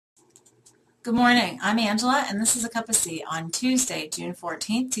Good morning. I'm Angela, and this is a cup of tea on Tuesday, June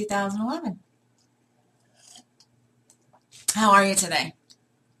 14th, 2011. How are you today?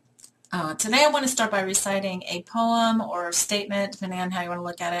 Today I want to start by reciting a poem or statement, depending on how you want to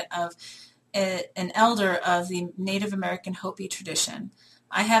look at it, of an elder of the Native American Hopi tradition.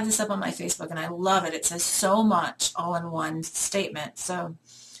 I have this up on my Facebook, and I love it. It says so much all in one statement, so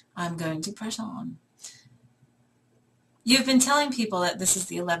I'm going to press on. You've been telling people that this is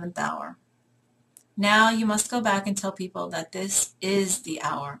the 11th hour. Now you must go back and tell people that this is the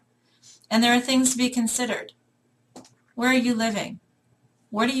hour. And there are things to be considered. Where are you living?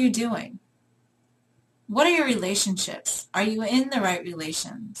 What are you doing? What are your relationships? Are you in the right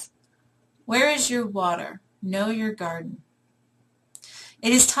relations? Where is your water? Know your garden.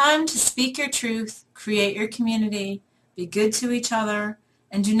 It is time to speak your truth, create your community, be good to each other,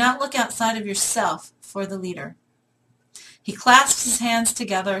 and do not look outside of yourself for the leader. He clasps his hands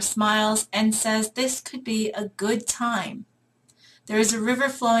together, smiles, and says this could be a good time. There is a river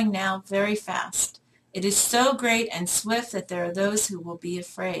flowing now very fast. It is so great and swift that there are those who will be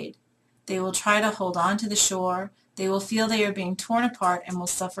afraid. They will try to hold on to the shore. They will feel they are being torn apart and will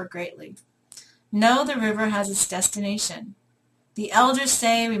suffer greatly. No, the river has its destination. The elders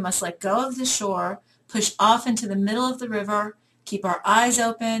say we must let go of the shore, push off into the middle of the river, keep our eyes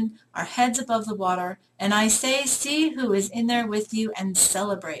open, our heads above the water, and I say, see who is in there with you and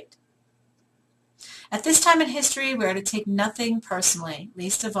celebrate. At this time in history, we are to take nothing personally,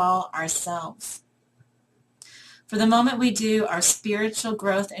 least of all ourselves. For the moment we do, our spiritual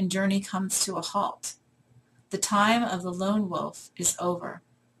growth and journey comes to a halt. The time of the lone wolf is over.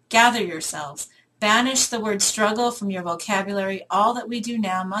 Gather yourselves. Banish the word struggle from your vocabulary. All that we do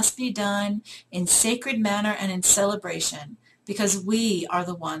now must be done in sacred manner and in celebration, because we are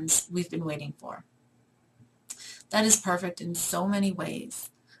the ones we've been waiting for. That is perfect in so many ways.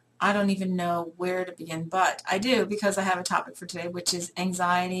 I don't even know where to begin, but I do because I have a topic for today, which is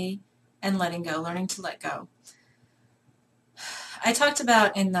anxiety and letting go, learning to let go. I talked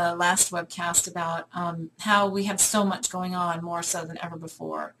about in the last webcast about how we have so much going on, more so than ever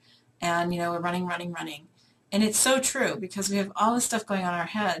before. And, we're running. And it's so true because we have all this stuff going on in our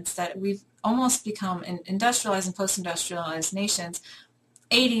heads that we've almost become, in industrialized and post-industrialized nations,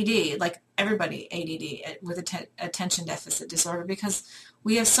 ADD, like everybody ADD with attention deficit disorder, because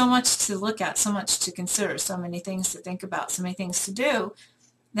we have so much to look at, so much to consider, so many things to think about, so many things to do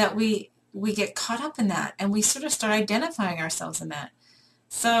that we get caught up in that and we sort of start identifying ourselves in that.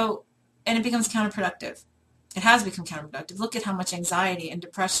 So, and it becomes counterproductive. It has become counterproductive. Look at how much anxiety and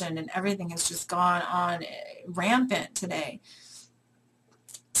depression and everything has just gone on rampant today.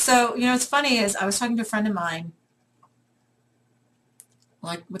 So, what's funny is I was talking to a friend of mine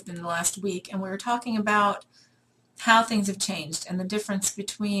like within the last week, and we were talking about how things have changed and the difference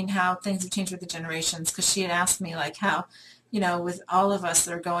between how things have changed with the generations, because she had asked me like how, with all of us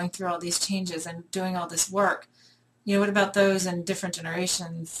that are going through all these changes and doing all this work, what about those in different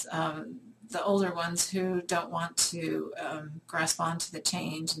generations, the older ones who don't want to grasp onto the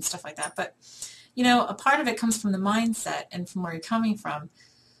change and stuff like that. But, a part of it comes from the mindset and from where you're coming from.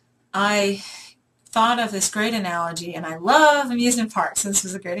 I thought of this great analogy, and I love amusement parks, so this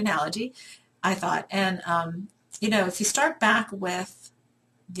was a great analogy, I thought. And, if you start back with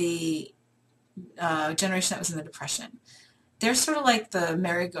the generation that was in the Depression, they're sort of like the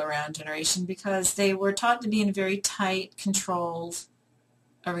merry-go-round generation because they were taught to be in a very tight, controlled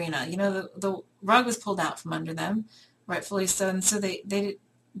arena. The rug was pulled out from under them, rightfully so, and so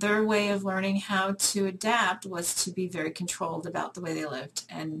their way of learning how to adapt was to be very controlled about the way they lived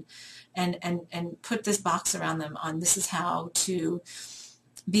and put this box around them on this is how to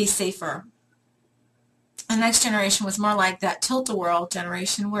be safer. The next generation was more like that tilt-a-whirl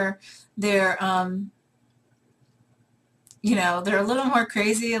generation where they're they're a little more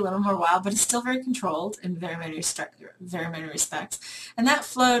crazy, a little more wild, but it's still very controlled in very many respects. And that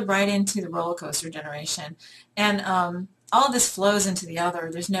flowed right into the roller coaster generation. And all of this flows into the other.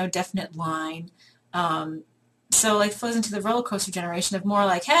 There's no definite line. So like flows into the roller coaster generation of more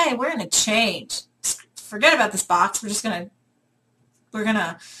like, hey, we're going to change. Forget about this box. We're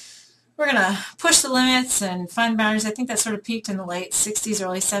gonna push the limits and find boundaries. I think that sort of peaked in the late 60s,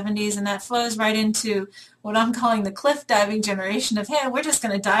 early 70s, and that flows right into what I'm calling the cliff diving generation of, hey, we're just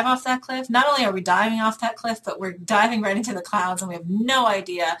going to dive off that cliff. Not only are we diving off that cliff, but we're diving right into the clouds, and we have no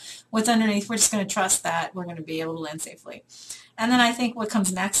idea what's underneath. We're just going to trust that we're going to be able to land safely. And then I think what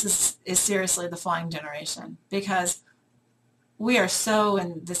comes next is seriously the flying generation, because we are so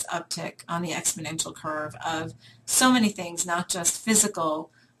in this uptick on the exponential curve of so many things, not just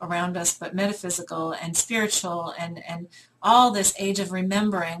physical around us, but metaphysical and spiritual, and all this age of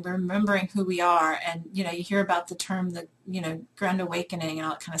remembering who we are. And, you hear about the term, the, Grand Awakening and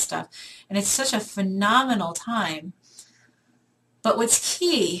all that kind of stuff. And it's such a phenomenal time. But what's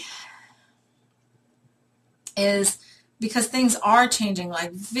key is, because things are changing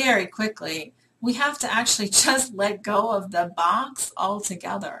like very quickly, we have to actually just let go of the box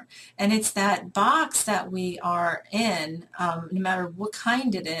altogether. And it's that box that we are in, no matter what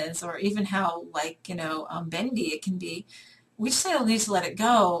kind it is, or even how, bendy it can be. We just need to let it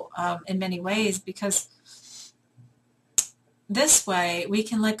go in many ways, because this way we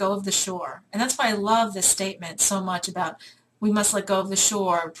can let go of the shore. And that's why I love this statement so much about, we must let go of the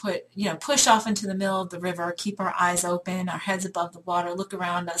shore, push off into the middle of the river, keep our eyes open, our heads above the water, look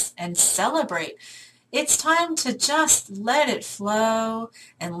around us, and celebrate. It's time to just let it flow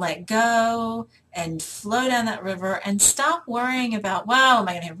and let go and flow down that river, and stop worrying about, wow, am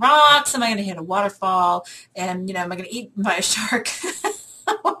I going to hit rocks? Am I going to hit a waterfall? And, am I going to eat by a shark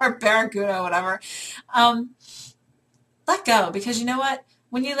or barracuda or whatever? Let go, because you know what?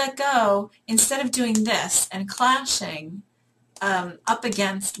 When you let go, instead of doing this and clashing up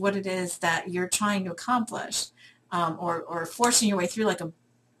against what it is that you're trying to accomplish, or forcing your way through like a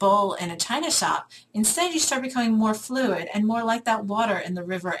bull in a china shop, instead you start becoming more fluid and more like that water in the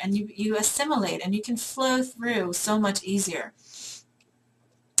river, and you assimilate, and you can flow through so much easier.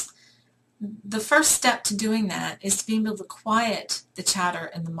 The first step to doing that is to be able to quiet the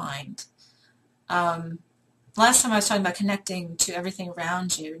chatter in the mind. Last time I was talking about connecting to everything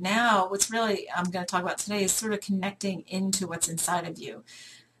around you. Now, what's really I'm going to talk about today is sort of connecting into what's inside of you,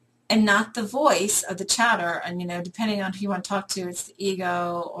 and not the voice of the chatter. And, depending on who you want to talk to, it's the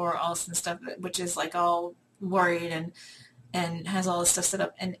ego or all this stuff, which is like all worried and has all this stuff set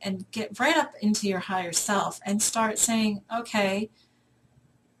up. And get right up into your higher self and start saying, okay,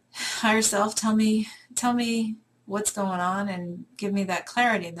 higher self, tell me what's going on, and give me that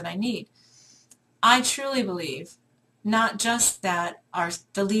clarity that I need. I truly believe not just that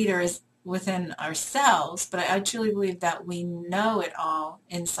the leader is within ourselves, but I truly believe that we know it all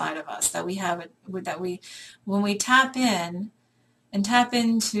inside of us, that we have it, when we tap in and tap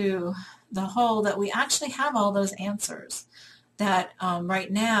into the whole, that we actually have all those answers, that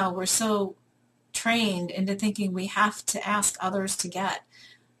right now we're so trained into thinking we have to ask others to get,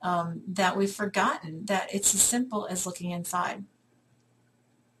 that we've forgotten that it's as simple as looking inside.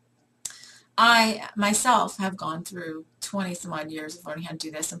 I myself have gone through 20 some odd years of learning how to do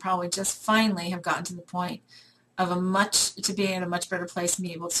this, and probably just finally have gotten to the point of being in a much better place and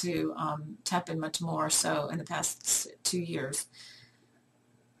be able to tap in much more so in the past 2 years.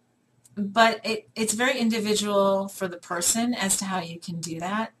 But it's very individual for the person as to how you can do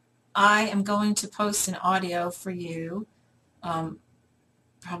that. I am going to post an audio for you,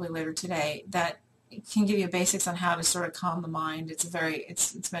 probably later today, that can give you basics on how to sort of calm the mind.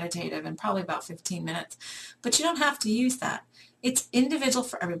 It's meditative, and probably about 15 minutes. But you don't have to use that. It's individual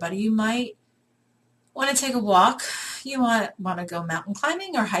for everybody. You might want to take a walk. You want to go mountain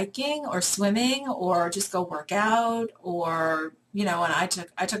climbing or hiking or swimming, or just go work out, or, and I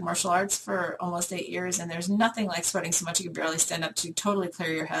took martial arts for almost 8 years, and there's nothing like sweating so much you can barely stand up to totally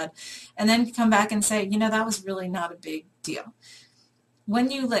clear your head, and then come back and say, that was really not a big deal.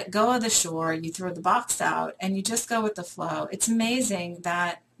 When you let go of the shore, you throw the box out, and you just go with the flow. It's amazing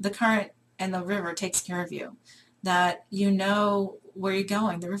that the current and the river takes care of you, that you know where you're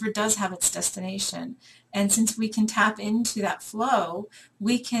going. The river does have its destination. And since we can tap into that flow,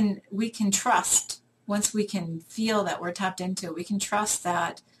 we can trust. Once we can feel that we're tapped into it, we can trust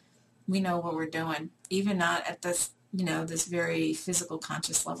that we know what we're doing, even not at this, this very physical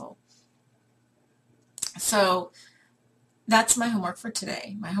conscious level. So that's my homework for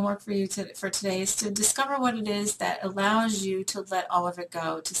today. My homework for you for today is to discover what it is that allows you to let all of it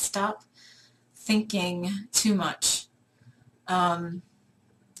go, to stop thinking too much.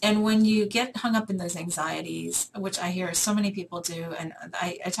 And when you get hung up in those anxieties, which I hear so many people do, and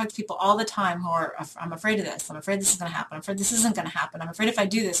I talk to people all the time who are, I'm afraid of this, I'm afraid this is going to happen, I'm afraid this isn't going to happen, I'm afraid if I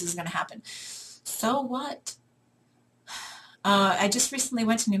do this, this is going to happen. So what? I just recently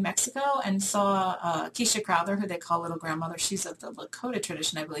went to New Mexico and saw Keisha Crowther, who they call Little Grandmother. She's of the Lakota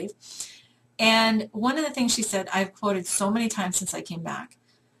tradition, I believe. And one of the things she said, I've quoted so many times since I came back,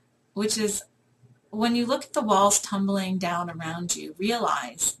 which is, when you look at the walls tumbling down around you,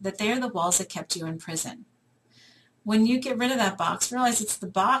 realize that they are the walls that kept you in prison. When you get rid of that box, realize it's the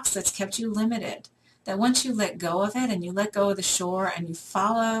box that's kept you limited. That once you let go of it, and you let go of the shore, and you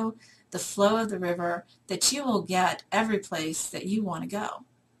follow the flow of the river, that you will get every place that you want to go.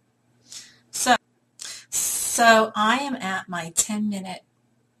 So I am at my 10-minute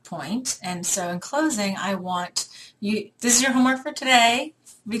point. And so in closing, I want you, this is your homework for today,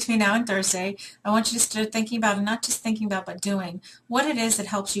 between now and Thursday. I want you to start thinking about, and not just thinking about, but doing what it is that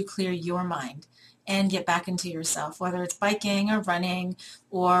helps you clear your mind and get back into yourself, whether it's biking or running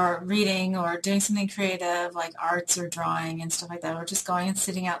or reading or doing something creative like arts or drawing and stuff like that, or just going and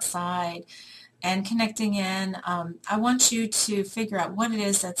sitting outside and connecting in. I want you to figure out what it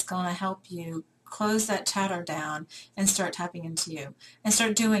is that's going to help you close that chatter down and start tapping into you and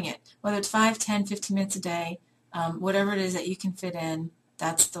start doing it, whether it's 5, 10, 15 minutes a day, whatever it is that you can fit in.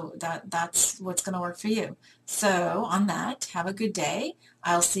 That's what's going to work for you. So on that, have a good day.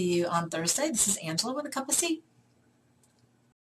 I'll see you on Thursday. This is Angela with a Cup of Tea.